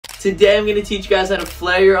Today I'm going to teach you guys how to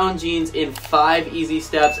flare your own jeans in 5 easy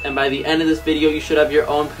steps, and by the end of this video you should have your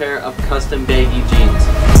own pair of custom baggy jeans.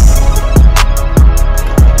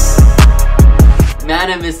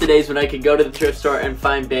 Man, I miss the days when I could go to the thrift store and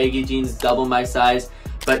find baggy jeans double my size,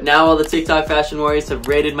 but now all the TikTok fashion warriors have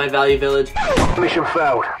raided my value village. Mission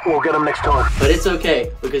failed. We'll get them next time. But it's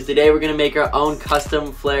okay, because today we're going to make our own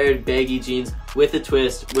custom flared baggy jeans with a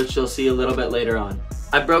twist, which you'll see a little bit later on.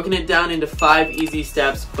 I've broken it down into 5 easy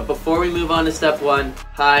steps, but before we move on to step 1,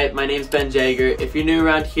 hi, my name's Ben Jagger. If you're new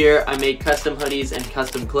around here, I make custom hoodies and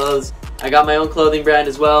custom clothes. I got my own clothing brand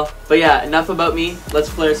as well. But yeah, enough about me, let's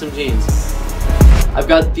flare some jeans. I've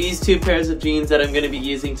got these 2 pairs of jeans that I'm going to be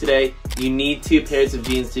using today. You need 2 pairs of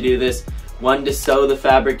jeans to do this. One to sew the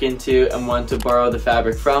fabric into and one to borrow the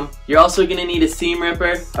fabric from. You're also going to need a seam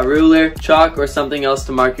ripper, a ruler, chalk or something else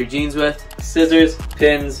to mark your jeans with, scissors,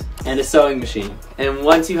 pins, and a sewing machine. And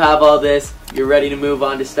once you have all this, you're ready to move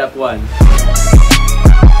on to step 1.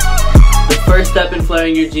 The first step in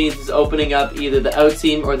flaring your jeans is opening up either the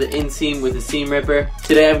outseam or the inseam with a seam ripper.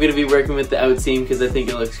 Today I'm going to be working with the outseam because I think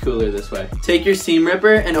it looks cooler this way. Take your seam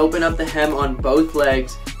ripper and open up the hem on both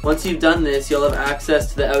legs. Once you've done this, you'll have access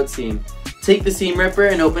to the outseam. Take the seam ripper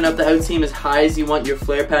and open up the outseam as high as you want your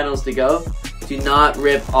flare panels to go. Do not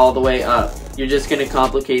rip all the way up. You're just going to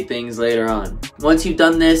complicate things later on. Once you've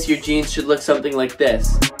done this, your jeans should look something like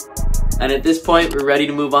this. And at this point, we're ready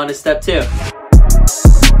to move on to step 2.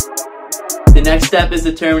 The next step is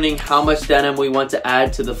determining how much denim we want to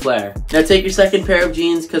add to the flare. Now take your second pair of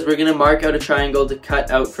jeans because we're going to mark out a triangle to cut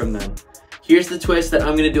out from them. Here's the twist that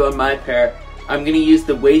I'm going to do on my pair. I'm going to use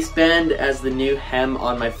the waistband as the new hem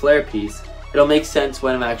on my flare piece. It'll make sense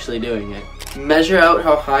when I'm actually doing it. Measure out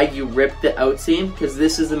how high you ripped the outseam because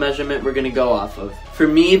this is the measurement we're going to go off of. For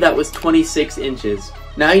me, that was 26 inches.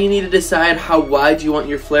 Now you need to decide how wide you want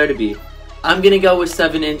your flare to be. I'm going to go with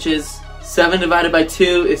 7 inches. 7 divided by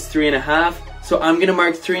 2 is 3.5. So I'm going to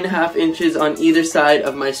mark 3.5 inches on either side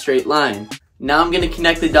of my straight line. Now I'm going to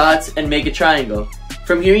connect the dots and make a triangle.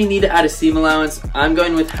 From here you need to add a seam allowance. I'm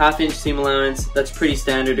going with 1/2 inch seam allowance. That's pretty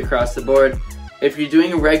standard across the board. If you're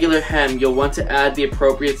doing a regular hem, you'll want to add the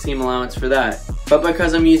appropriate seam allowance for that. But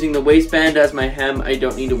because I'm using the waistband as my hem, I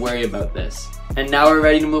don't need to worry about this. And now we're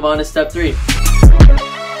ready to move on to step 3.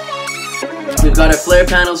 We've got our flare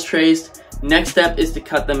panels traced. Next step is to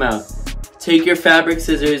cut them out. Take your fabric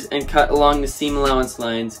scissors and cut along the seam allowance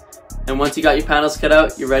lines. And once you got your panels cut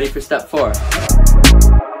out, you're ready for step 4.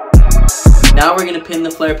 Now we're going to pin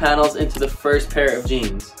the flare panels into the first pair of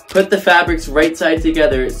jeans. Put the fabrics right side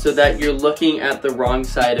together so that you're looking at the wrong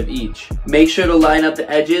side of each. Make sure to line up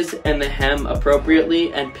the edges and the hem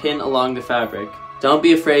appropriately and pin along the fabric. Don't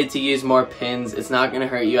be afraid to use more pins. It's not going to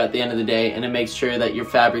hurt you at the end of the day, and it makes sure that your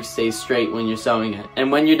fabric stays straight when you're sewing it.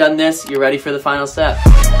 And when you're done this, you're ready for the final step.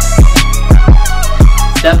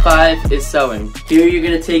 Step 5 is sewing. Here you're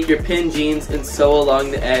going to take your pinned jeans and sew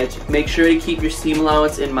along the edge. Make sure to keep your seam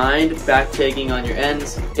allowance in mind, back tagging on your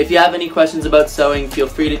ends. If you have any questions about sewing, feel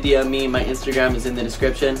free to DM me. My Instagram is in the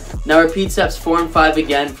description. Now repeat steps 4 and 5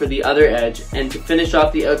 again for the other edge, and to finish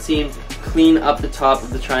off the outseam, clean up the top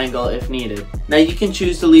of the triangle if needed. Now you can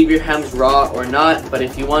choose to leave your hems raw or not, but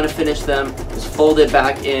if you want to finish them, just fold it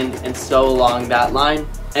back in and sew along that line.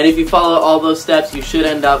 And if you follow all those steps, you should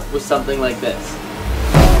end up with something like this.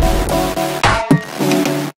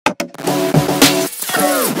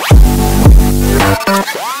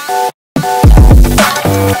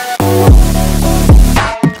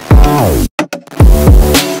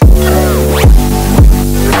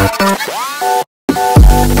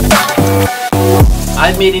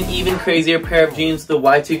 I've made an even crazier pair of jeans, the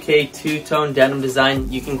Y2K 2-tone denim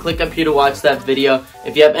design. You can click up here to watch that video.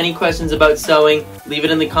 If you have any questions about sewing, leave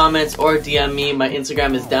it in the comments or DM me. My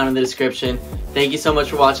Instagram is down in the description. Thank you so much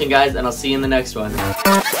for watching, guys, and I'll see you in the next one.